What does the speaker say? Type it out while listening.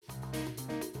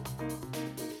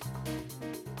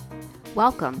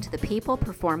Welcome to the People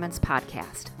Performance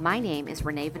Podcast. My name is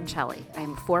Renee Vincelli. I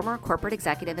am a former corporate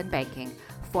executive in banking,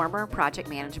 former project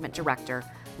management director,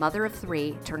 mother of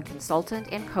three, turned consultant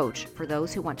and coach for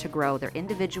those who want to grow their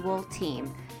individual,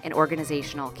 team, and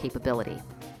organizational capability.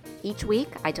 Each week,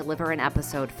 I deliver an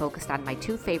episode focused on my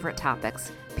two favorite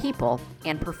topics, people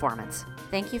and performance.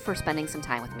 Thank you for spending some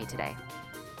time with me today.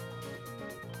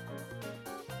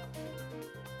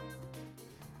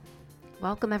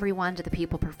 Welcome, everyone, to the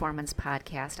People Performance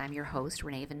Podcast. I'm your host,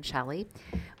 Renee Vincelli.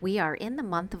 We are in the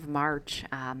month of March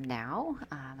now.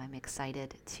 I'm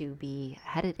excited to be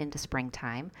headed into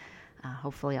springtime.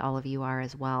 Hopefully all of you are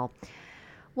as well.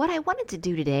 What I wanted to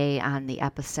do today on the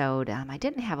episode, I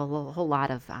didn't have a whole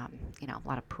lot of, a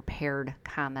lot of prepared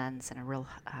comments and a real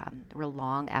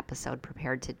long episode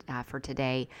prepared for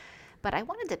today, but I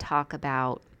wanted to talk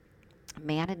about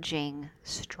managing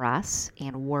stress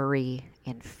and worry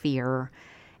and fear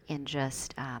and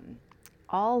just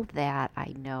all that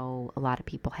I know a lot of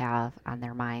people have on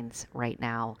their minds right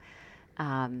now.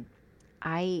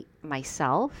 I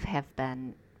myself have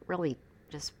been really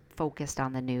just focused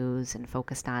on the news and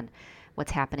focused on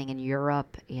what's happening in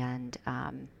Europe and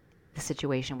the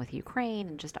situation with Ukraine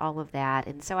and just all of that.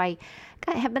 And so I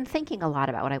have been thinking a lot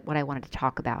about what I wanted to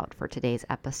talk about for today's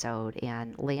episode,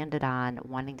 and landed on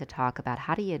wanting to talk about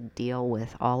how do you deal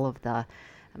with all of the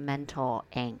mental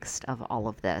angst of all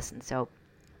of this. And so,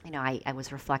 I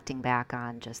was reflecting back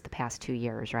on just the past 2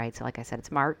 years, right? So like I said,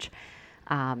 it's March.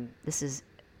 This is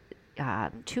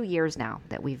 2 years now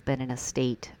that we've been in a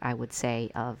state, I would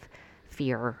say, of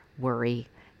fear, worry,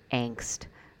 angst,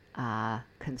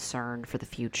 concern for the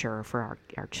future, for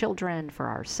our children, for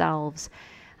ourselves.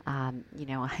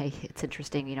 It's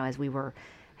interesting, as we were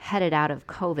headed out of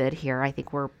COVID here, I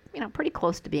think we're, pretty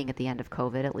close to being at the end of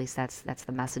COVID. At least that's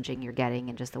the messaging you're getting,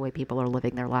 and just the way people are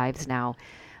living their lives now.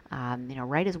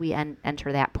 Right as we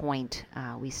enter that point,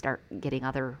 we start getting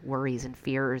other worries and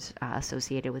fears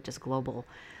associated with just global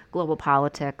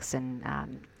politics and,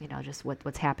 just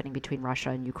what's happening between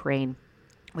Russia and Ukraine,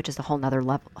 which is a whole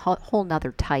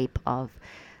nother type of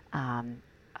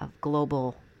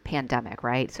global pandemic,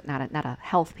 right? So not a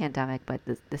health pandemic, but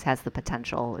this has the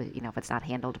potential, if it's not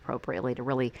handled appropriately, to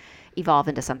really evolve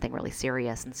into something really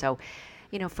serious. And so,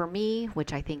 for me,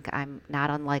 which I think I'm not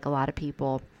unlike a lot of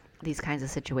people, these kinds of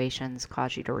situations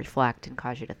cause you to reflect and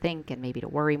cause you to think and maybe to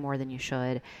worry more than you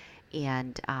should.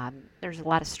 And there's a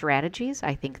lot of strategies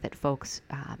I think that folks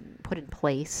put in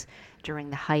place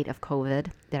during the height of COVID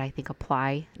that I think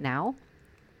apply now.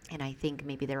 And I think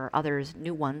maybe there are others,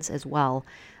 new ones as well,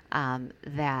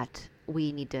 that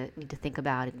we need to think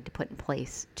about and need to put in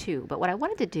place too. But what I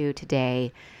wanted to do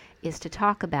today is to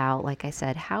talk about, like I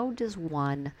said, how does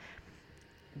one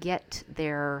get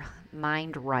their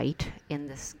mind right in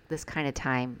this kind of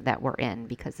time that we're in?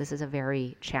 Because this is a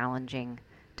very challenging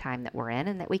time that we're in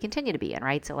and that we continue to be in,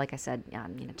 right? So like I said,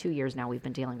 2 years now we've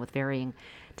been dealing with varying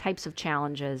types of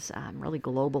challenges, really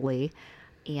globally.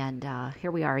 And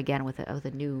here we are again with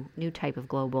a new type of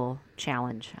global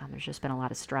challenge. There's just been a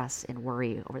lot of stress and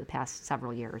worry over the past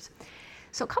several years.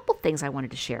 So a couple things I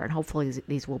wanted to share, and hopefully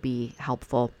these will be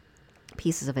helpful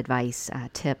pieces of advice,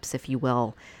 tips, if you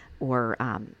will, or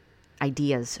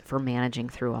ideas for managing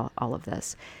through all of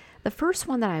this. The first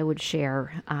one that I would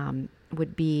share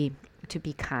would be to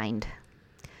be kind.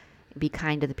 Be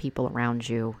kind to the people around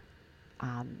you.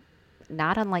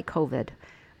 Not unlike COVID,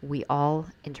 we all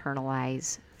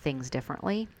internalize things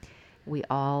differently. We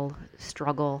all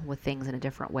struggle with things in a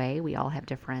different way. We all have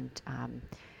different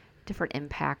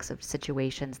impacts of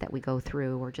situations that we go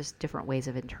through, or just different ways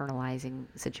of internalizing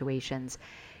situations.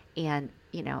 And,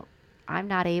 I'm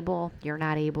not able, you're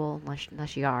not able,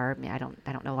 unless you are. I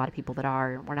don't know a lot of people that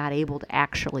are. We're not able to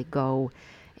actually go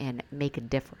and make a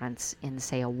difference in,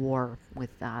 say, a war with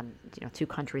two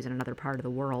countries in another part of the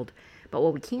world. But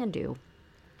what we can do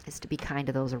is to be kind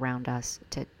to those around us,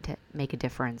 to make a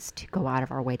difference, to go out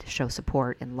of our way to show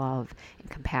support and love and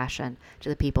compassion to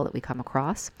the people that we come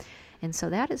across. And so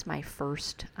that is my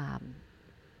first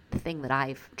thing that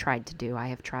I've tried to do. I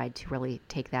have tried to really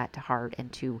take that to heart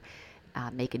and to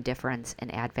make a difference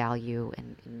and add value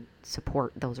and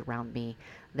support those around me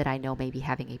that I know may be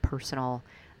having a personal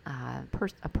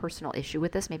issue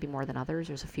with this, maybe more than others.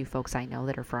 There's a few folks I know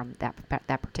that are from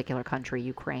that particular country,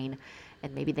 Ukraine,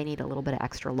 and maybe they need a little bit of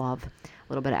extra love, a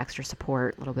little bit of extra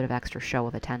support, a little bit of extra show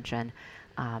of attention.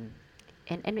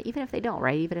 And even if they don't,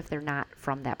 right, even if they're not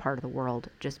from that part of the world,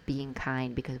 just being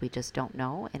kind, because we just don't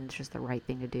know, and it's just the right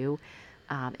thing to do.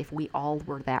 If we all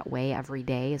were that way every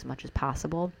day as much as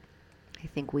possible, I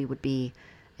think we would be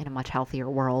in a much healthier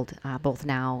world, both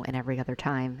now and every other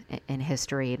time in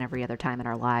history and every other time in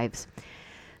our lives.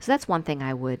 So that's one thing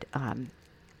I would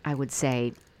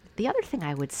say. The other thing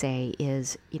I would say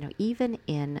is, even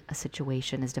in a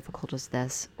situation as difficult as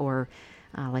this, or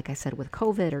like I said, with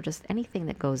COVID, or just anything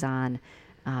that goes on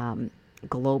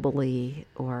globally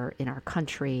or in our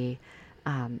country,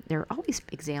 there are always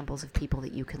examples of people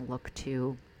that you can look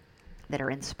to that are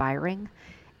inspiring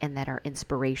and that are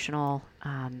inspirational,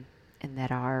 and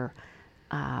that are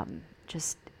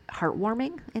just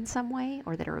heartwarming in some way,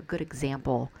 or that are a good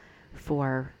example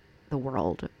for the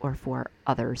world or for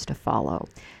others to follow.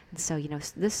 And so,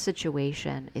 this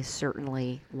situation is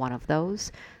certainly one of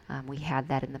those. We had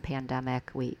that in the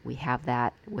pandemic. We have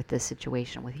that with this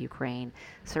situation with Ukraine.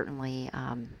 Certainly,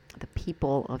 the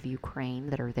people of Ukraine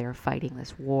that are there fighting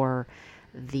this war,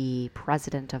 the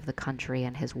president of the country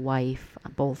and his wife,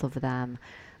 both of them,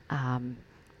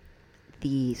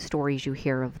 the stories you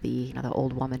hear of the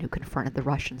old woman who confronted the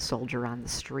Russian soldier on the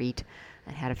street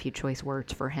and had a few choice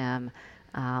words for him,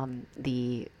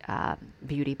 the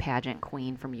beauty pageant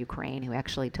queen from Ukraine who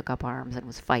actually took up arms and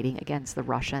was fighting against the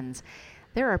Russians.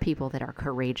 There are people that are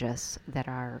courageous, that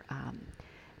are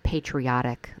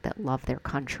patriotic, that love their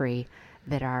country,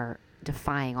 that are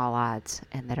defying all odds,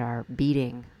 and that are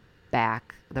beating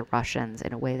back the Russians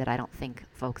in a way that I don't think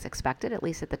folks expected, at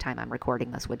least at the time I'm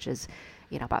recording this, which is,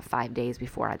 about 5 days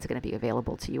before it's going to be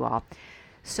available to you all.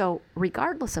 So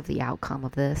regardless of the outcome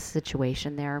of this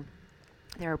situation, there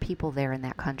are people there in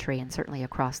that country and certainly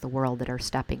across the world that are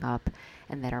stepping up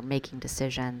and that are making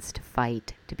decisions to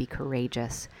fight, to be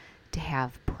courageous, to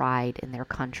have pride in their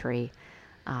country,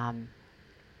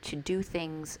 to do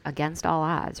things against all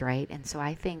odds, right? And so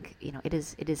I think, it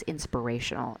is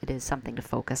inspirational. It is something to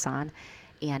focus on,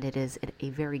 and it is a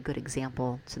very good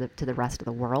example to the rest of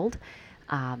the world,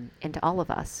 and to all of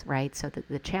us, right? So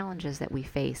the challenges that we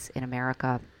face in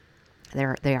America,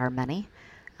 they are many,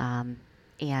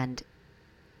 and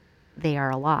they are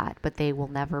a lot, but they will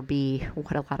never be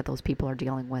what a lot of those people are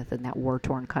dealing with in that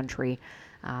war-torn country,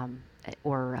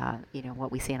 or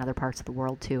what we see in other parts of the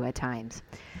world too at times.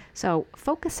 So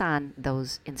focus on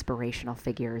those inspirational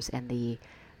figures and the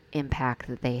impact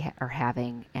that they are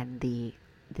having and the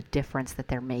difference that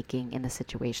they're making in the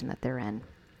situation that they're in.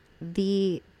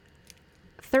 The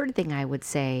third thing I would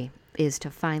say is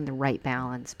to find the right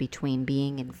balance between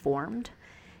being informed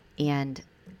and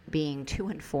being too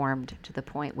informed to the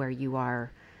point where you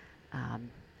are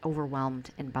overwhelmed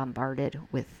and bombarded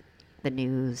with the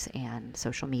news and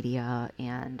social media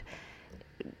and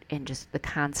just the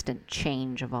constant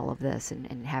change of all of this,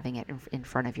 and having it in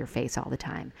front of your face all the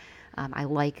time. I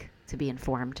like to be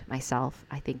informed myself.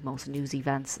 I think most news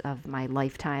events of my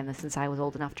lifetime, since I was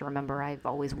old enough to remember, I've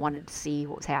always wanted to see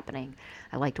what was happening.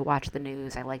 I like to watch the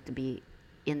news. I like to be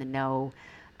in the know,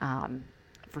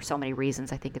 for so many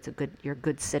reasons. I think you're a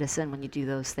good citizen when you do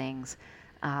those things.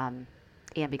 And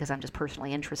because I'm just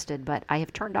personally interested, but I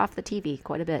have turned off the TV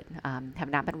quite a bit, have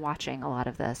not been watching a lot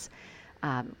of this,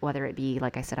 whether it be,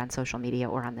 like I said, on social media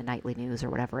or on the nightly news or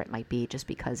whatever it might be, just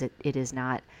because it is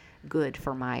not good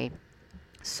for my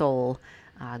soul,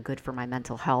 good for my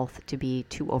mental health to be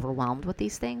too overwhelmed with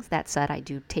these things. That said, I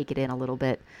do take it in a little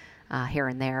bit here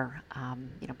and there,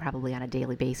 probably on a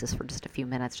daily basis for just a few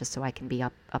minutes, just so I can be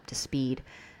up to speed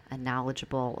and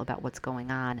knowledgeable about what's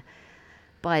going on.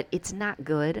 But it's not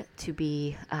good to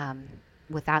be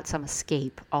without some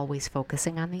escape, always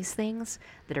focusing on these things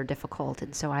that are difficult.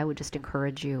 And so I would just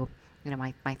encourage you,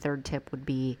 my third tip would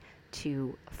be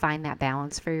to find that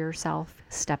balance for yourself.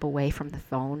 Step away from the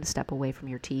phone, step away from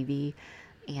your TV,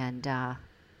 and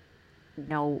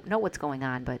know what's going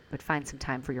on, but find some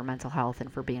time for your mental health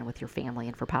and for being with your family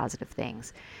and for positive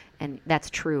things. And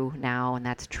that's true now, and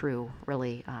that's true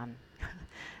really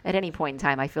at any point in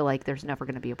time. I feel like there's never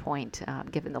going to be a point,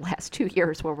 given the last 2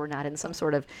 years, where we're not in some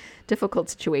sort of difficult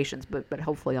situations, but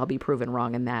hopefully I'll be proven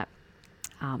wrong in that.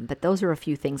 But those are a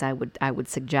few things I would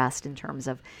suggest in terms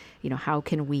of, how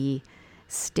can we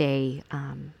stay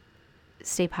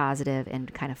positive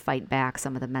and kind of fight back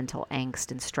some of the mental angst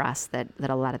and stress that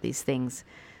a lot of these things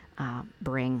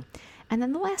bring. And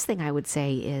then the last thing I would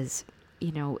say is,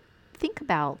 think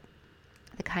about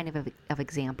the kind of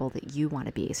example that you want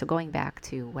to be. So going back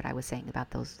to what I was saying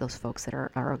about those folks that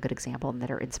are a good example and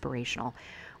that are inspirational,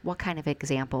 what kind of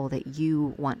example that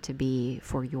you want to be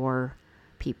for your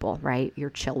people, right? Your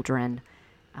children,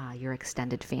 your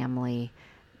extended family,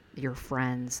 your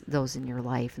friends, those in your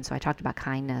life. And so I talked about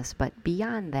kindness, but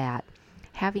beyond that,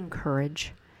 having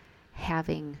courage,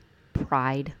 having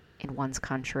pride in one's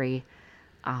country,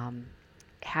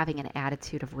 having an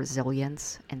attitude of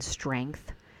resilience and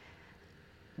strength.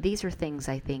 These are things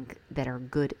I think that are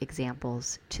good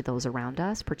examples to those around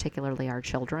us, particularly our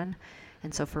children.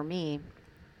 And so for me,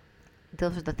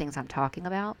 those are the things I'm talking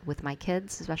about with my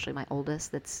kids, especially my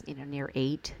oldest that's, near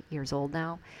 8 years old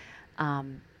now.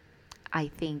 Um, I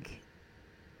think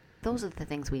those are the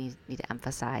things we need to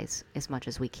emphasize as much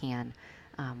as we can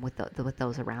with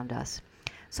those around us.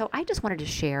 So I just wanted to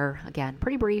share, again,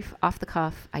 pretty brief, off the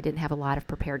cuff. I didn't have a lot of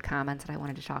prepared comments that I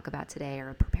wanted to talk about today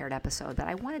or a prepared episode, but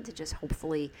I wanted to just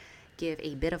hopefully give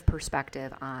a bit of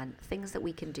perspective on things that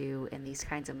we can do in these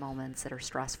kinds of moments that are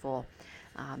stressful.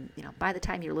 By the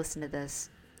time you listen to this,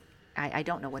 I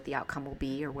don't know what the outcome will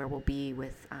be or where we'll be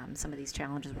with some of these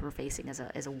challenges we're facing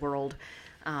as a world.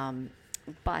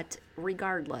 But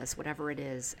regardless, whatever it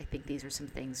is, I think these are some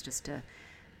things just to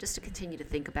continue to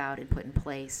think about and put in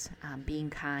place. Being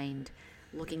kind,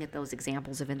 looking at those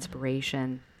examples of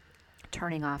inspiration,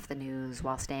 turning off the news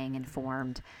while staying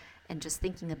informed, and just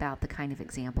thinking about the kind of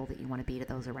example that you want to be to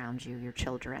those around you, your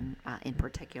children in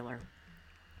particular.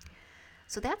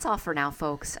 So that's all for now,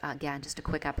 folks. Again, just a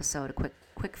quick episode, a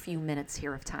quick few minutes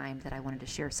here of time that I wanted to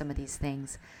share some of these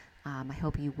things. I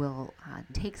hope you will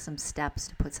take some steps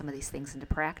to put some of these things into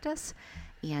practice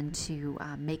and to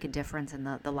make a difference in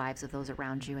the lives of those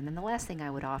around you. And then the last thing I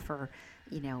would offer,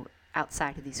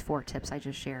 outside of these 4 tips I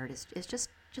just shared is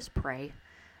just pray.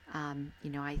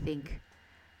 I think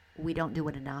we don't do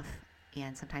it enough,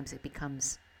 and sometimes it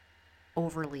becomes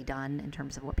overly done in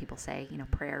terms of what people say,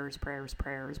 prayers,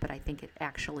 but I think it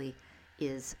actually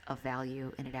is of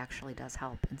value and it actually does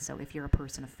help. And so if you're a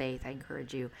person of faith, I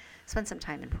encourage you, spend some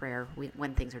time in prayer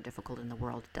when things are difficult in the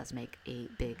world. It does make a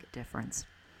big difference.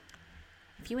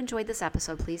 If you enjoyed this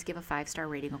episode, please give a 5-star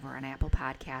rating over on Apple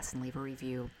Podcasts and leave a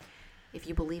review. If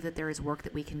you believe that there is work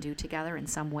that we can do together in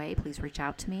some way, please reach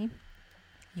out to me.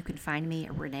 You can find me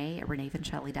at Renee at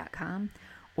reneevincelli.com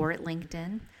or at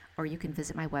LinkedIn, or you can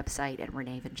visit my website at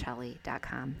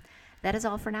reneevincelli.com. That is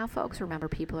all for now, folks. Remember,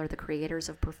 people are the creators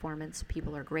of performance,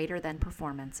 people are greater than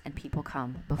performance, and people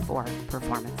come before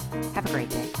performance. Have a great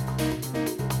day.